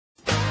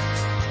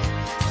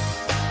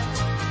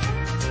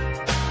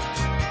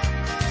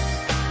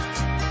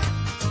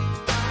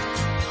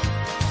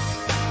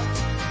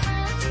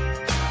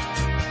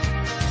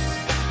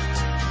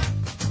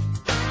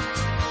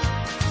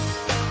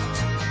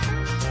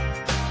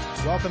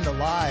Welcome to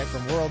Live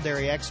from World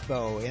Dairy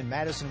Expo in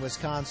Madison,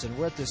 Wisconsin.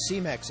 We're at the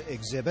CEMEX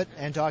exhibit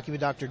and talking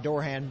with Dr.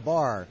 Doron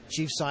Bar,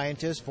 Chief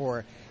Scientist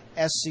for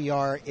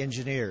SCR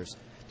Engineers.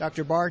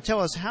 Dr. Bar,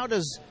 tell us, how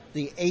does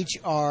the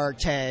HR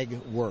tag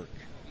work?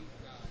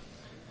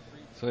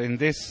 So in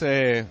this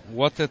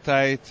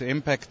watertight,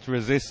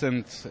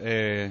 impact-resistant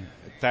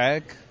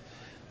tag,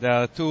 there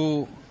are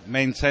two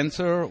main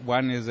sensors.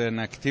 One is an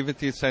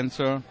activity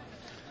sensor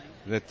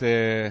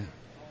that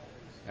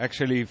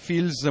actually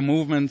feels the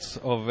movements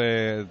of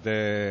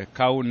the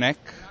cow neck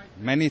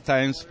many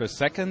times per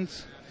second.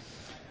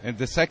 And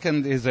the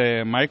second is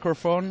a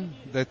microphone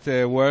that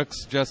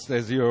works just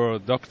as your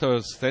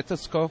doctor's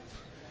stethoscope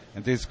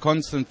and is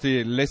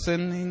constantly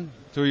listening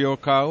to your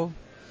cow.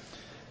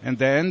 And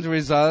the end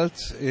result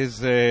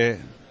is that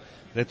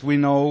we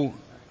know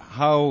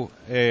how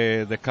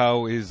the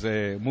cow is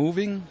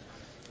moving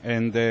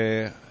and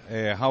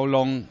how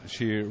long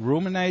she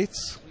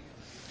ruminates.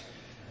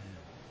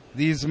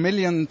 These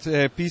million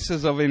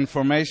pieces of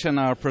information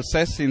are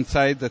processed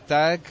inside the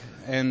tag,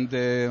 and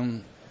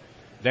the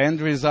end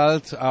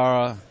results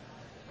are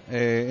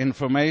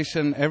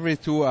information every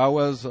 2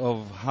 hours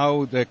of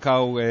how the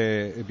cow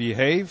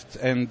behaved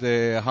and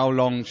how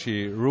long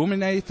she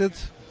ruminated.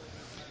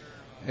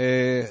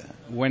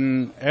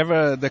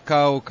 Whenever the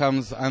cow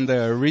comes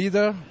under a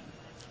reader,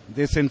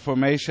 this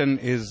information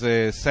is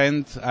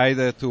sent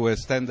either to a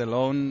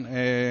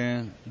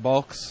standalone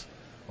box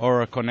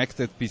or a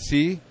connected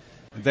PC.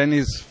 Then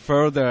is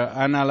further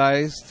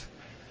analyzed,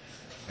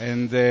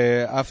 and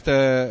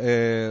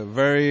after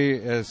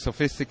very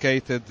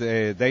sophisticated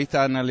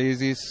data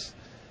analysis,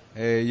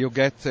 you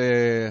get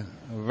very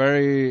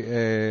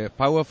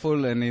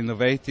powerful and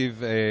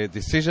innovative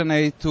decision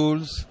aid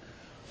tools.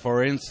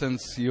 For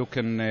instance, you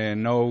can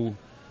know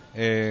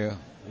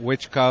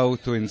which cow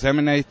to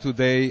inseminate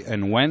today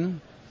and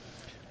when,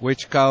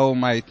 which cow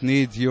might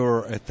need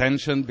your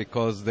attention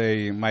because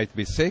they might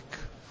be sick,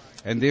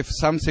 and if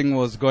something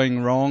was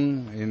going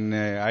wrong in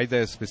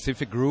either a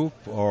specific group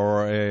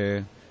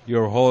or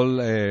your whole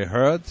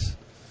herd.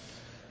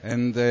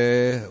 And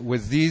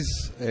with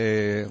these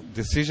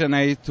decision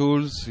aid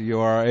tools, you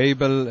are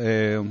able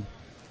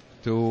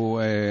to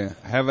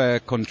have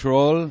a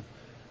control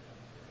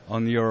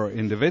on your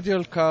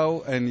individual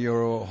cow and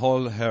your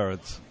whole herd.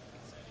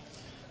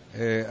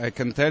 I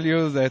can tell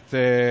you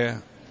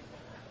that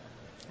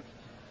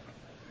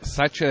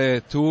such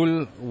a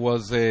tool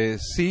was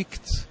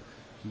sought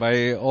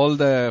by all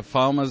the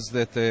farmers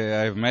that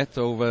I've met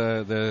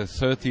over the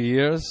 30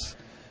 years,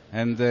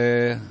 and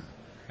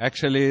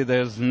actually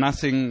there's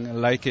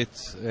nothing like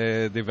it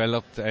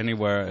developed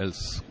anywhere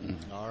else.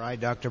 All right,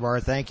 Dr.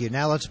 Bar, thank you.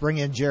 Now let's bring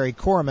in Jerry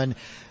Corman,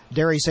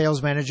 Dairy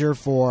Sales Manager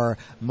for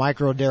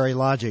Micro Dairy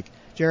Logic.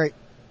 Jerry,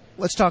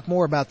 let's talk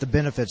more about the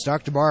benefits.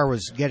 Dr. Bar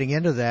was getting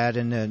into that,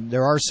 and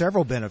there are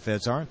several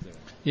benefits, aren't there?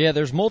 Yeah,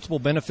 there's multiple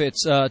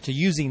benefits to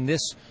using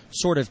this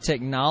sort of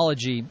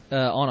technology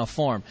on a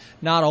farm.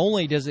 Not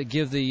only does it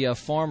give the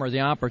farmer the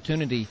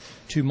opportunity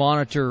to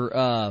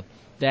monitor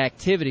the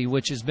activity,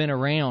 which has been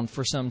around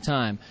for some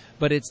time,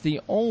 but it's the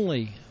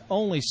only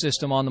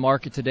system on the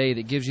market today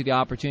that gives you the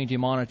opportunity to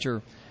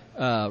monitor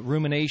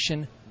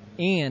rumination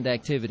and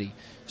activity.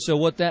 So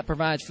what that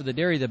provides for the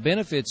dairy, the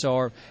benefits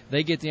are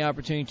they get the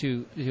opportunity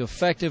to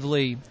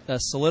effectively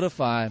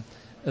solidify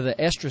the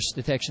estrus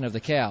detection of the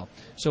cow.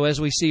 So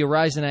as we see a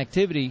rise in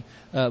activity,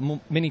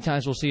 many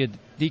times we'll see a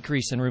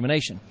decrease in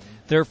rumination,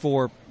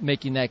 therefore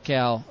making that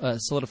cow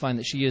solidifying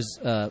that she is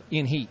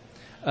in heat.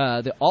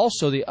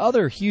 Also, the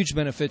other huge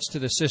benefits to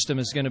the system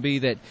is going to be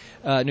that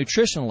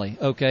nutritionally,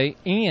 okay,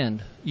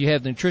 and you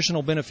have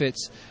nutritional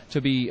benefits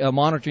to be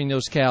monitoring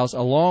those cows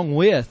along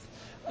with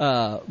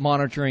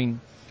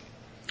monitoring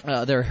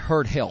their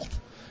herd health.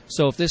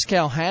 So if this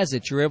cow has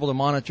it, you're able to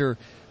monitor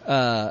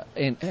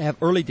and have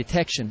early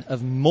detection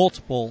of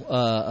multiple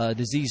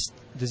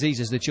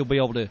diseases that you'll be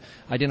able to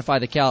identify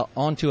the cow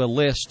onto a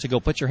list to go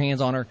put your hands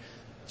on her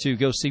to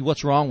go see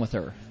what's wrong with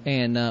her.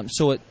 And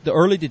the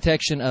early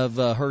detection of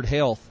herd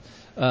health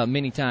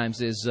many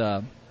times is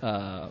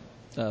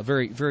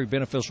very, very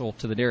beneficial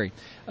to the dairy.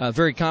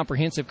 Very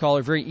comprehensive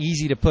collar, very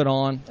easy to put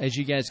on. As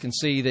you guys can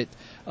see, that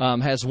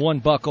has one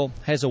buckle,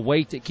 has a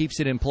weight that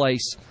keeps it in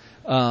place.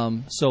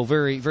 So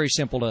very, very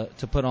simple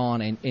to put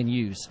on and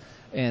use.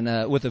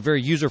 And with a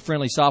very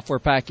user-friendly software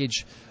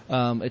package,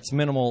 it's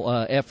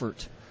minimal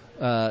effort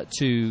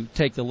to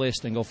take the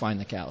list and go find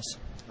the cows.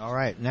 All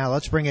right, now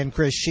let's bring in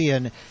Chris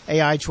Sheehan,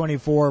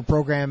 AI24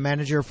 Program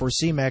Manager for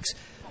CEMEX.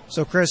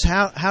 So, Chris,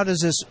 how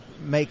does this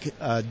make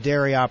a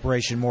dairy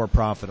operation more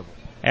profitable?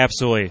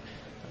 Absolutely.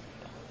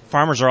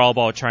 Farmers are all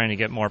about trying to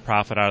get more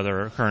profit out of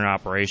their current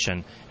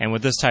operation. And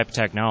with this type of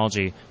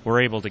technology,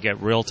 we're able to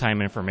get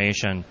real-time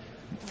information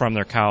from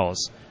their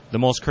cows. The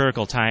most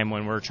critical time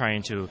when we're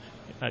trying to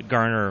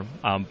garner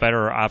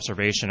better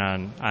observation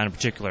on a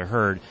particular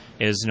herd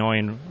is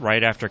knowing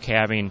right after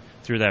calving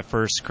through that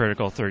first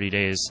critical 30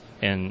 days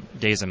in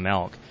days of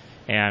milk.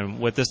 And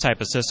with this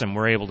type of system,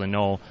 we're able to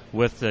know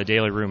with the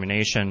daily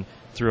rumination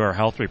through our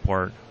health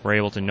report, we're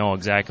able to know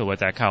exactly what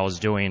that cow is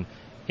doing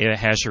it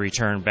has to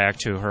return back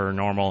to her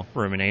normal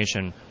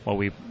rumination, what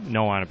we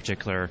know on a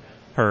particular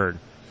herd.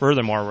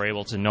 Furthermore, we're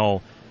able to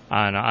know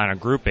on a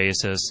group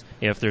basis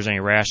if there's any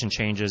ration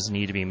changes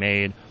need to be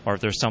made, or if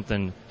there's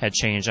something had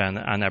changed on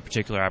that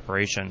particular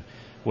operation,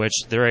 which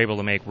they're able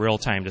to make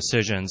real-time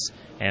decisions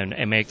and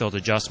make those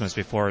adjustments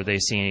before they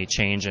see any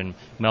change in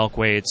milk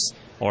weights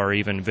or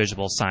even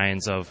visible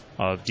signs of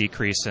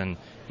decrease in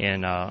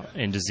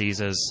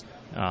diseases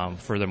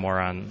furthermore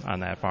on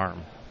that farm.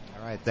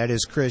 All right, that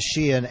is Chris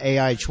Sheehan,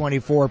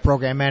 AI24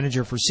 Program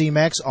Manager for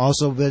CEMEX.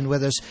 Also been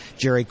with us,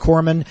 Jerry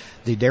Corman,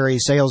 the Dairy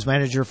Sales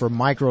Manager for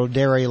Micro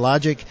Dairy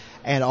Logic,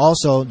 and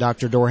also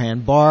Dr.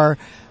 Doron Barr,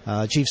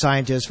 Chief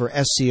Scientist for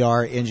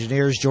SCR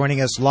Engineers,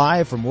 joining us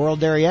live from World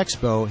Dairy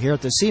Expo here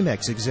at the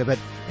CEMEX exhibit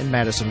in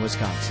Madison,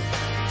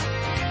 Wisconsin.